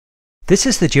This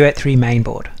is the Duet3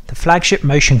 mainboard, the flagship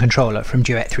motion controller from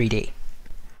Duet3D.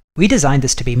 We designed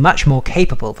this to be much more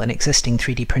capable than existing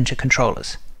 3D printer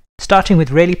controllers, starting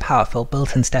with really powerful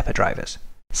built-in stepper drivers.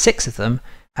 6 of them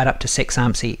at up to 6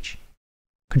 amps each.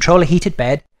 Control a heated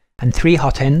bed and 3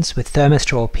 hot ends with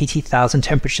thermistor or PT1000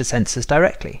 temperature sensors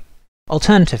directly.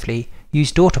 Alternatively,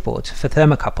 use daughter boards for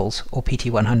thermocouples or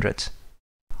PT100s.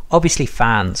 Obviously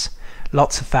fans,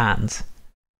 lots of fans.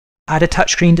 Add a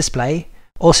touchscreen display,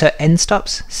 also end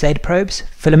stops, SAID probes,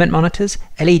 filament monitors,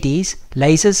 LEDs,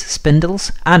 lasers,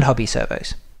 spindles, and hobby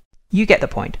servos. You get the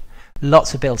point.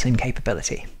 Lots of built-in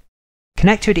capability.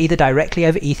 Connect to it either directly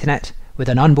over Ethernet with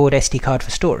an onboard SD card for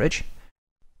storage,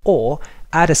 or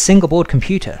add a single board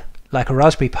computer, like a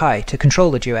Raspberry Pi, to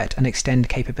control the Duet and extend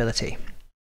capability.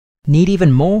 Need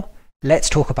even more?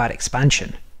 Let's talk about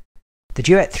expansion. The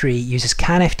Duet3 uses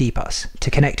CAN FD bus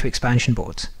to connect to expansion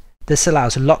boards. This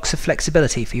allows lots of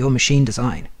flexibility for your machine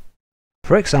design.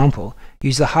 For example,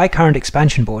 use the high current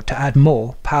expansion board to add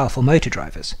more powerful motor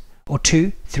drivers, or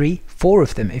 2, 3, 4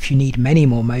 of them if you need many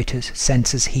more motors,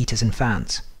 sensors, heaters and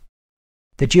fans.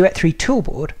 The Duet3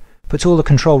 toolboard puts all the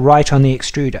control right on the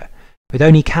extruder, with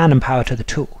only CAN and power to the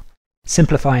tool,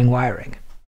 simplifying wiring.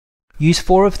 Use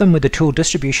 4 of them with the tool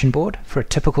distribution board for a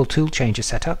typical tool changer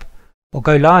setup, or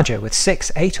go larger with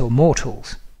 6, 8 or more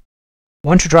tools.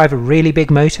 Want to drive a really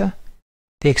big motor?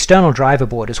 The external driver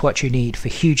board is what you need for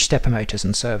huge stepper motors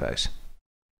and servos.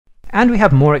 And we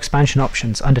have more expansion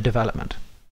options under development.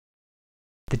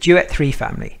 The Duet3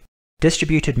 family,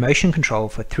 distributed motion control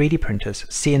for 3D printers,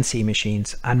 CNC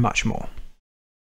machines, and much more.